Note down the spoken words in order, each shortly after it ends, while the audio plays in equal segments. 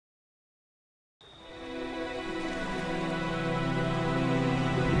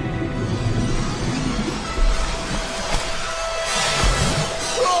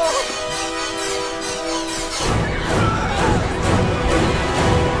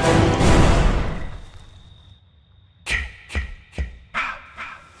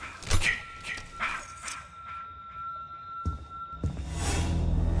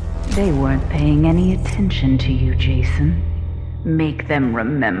They weren't paying any attention to you, Jason. Make them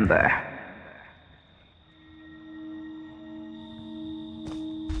remember.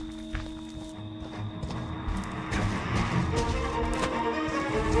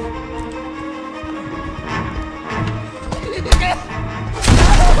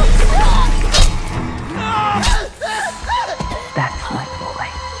 That's my boy.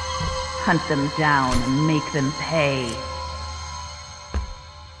 Hunt them down and make them pay.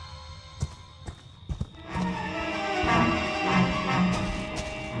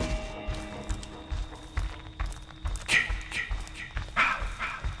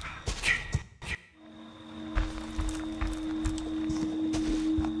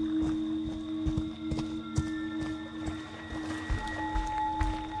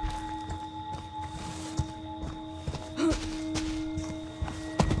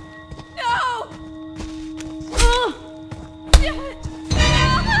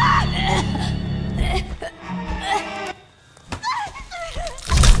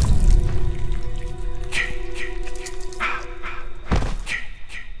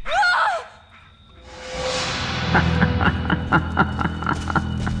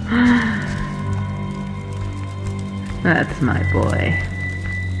 That's my boy.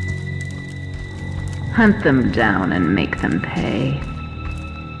 Hunt them down and make them pay.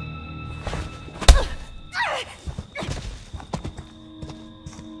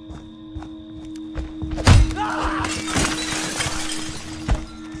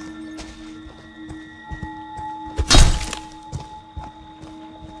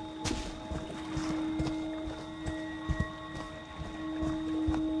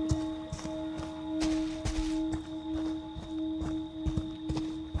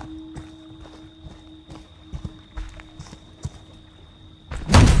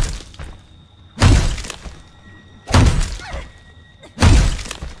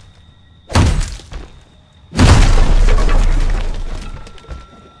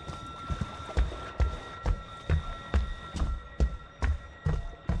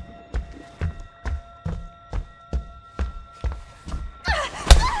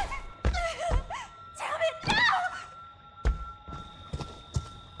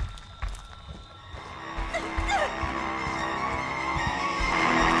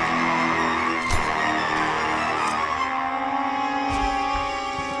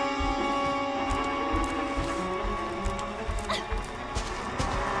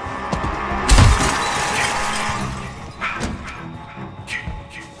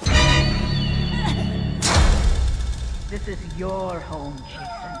 This is your home,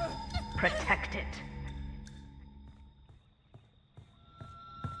 Jason. Protect it.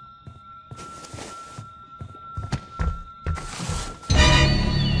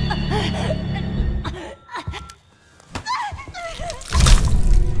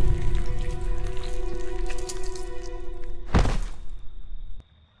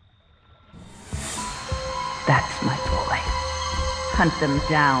 That's my boy. Hunt them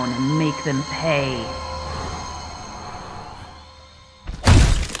down and make them pay.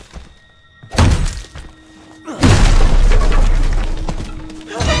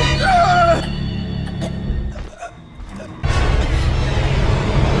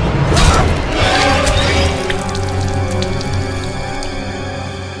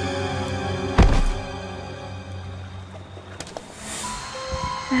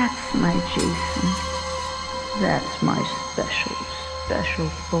 That's my Jason. That's my special,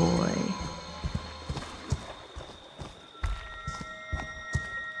 special boy.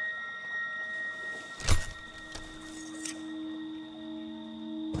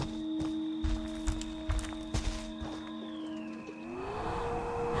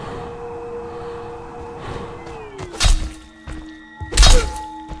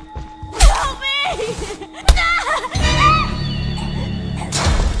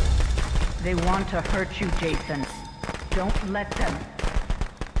 They want to hurt you, Jason. Don't let them.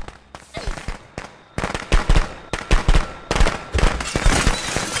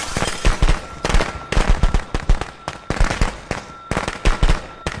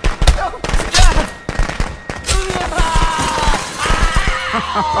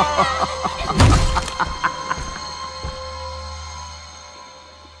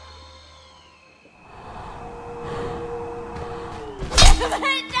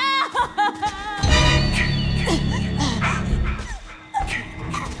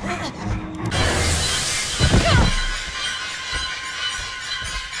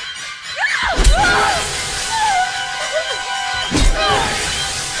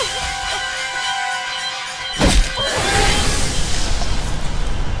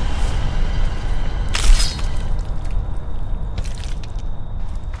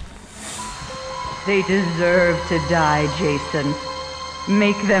 They deserve to die, Jason.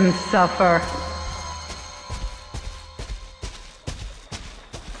 Make them suffer.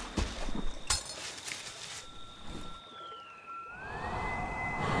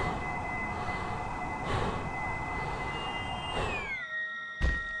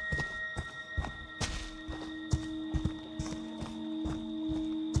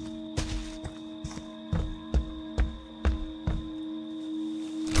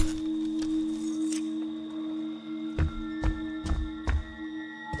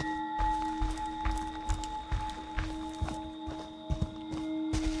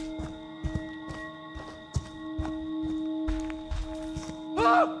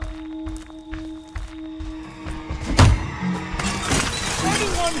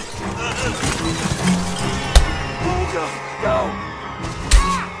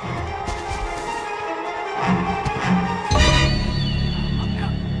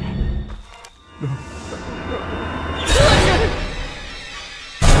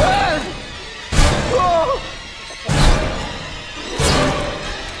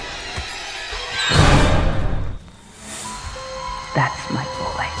 That's my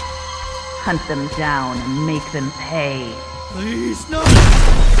boy. Hunt them down and make them pay. Please, no!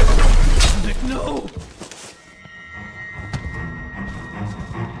 Nick, no!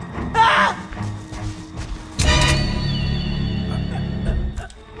 Ah!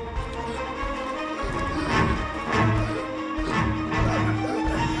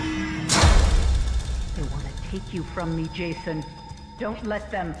 They want to take you from me, Jason. Don't let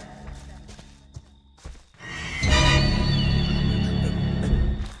them.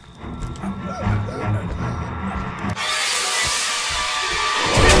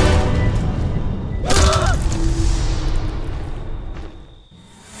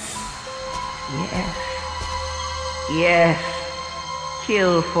 Yes,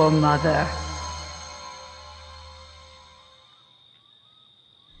 kill for Mother.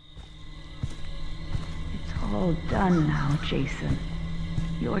 It's all done now, Jason.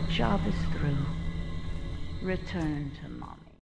 Your job is through. Return to Mom.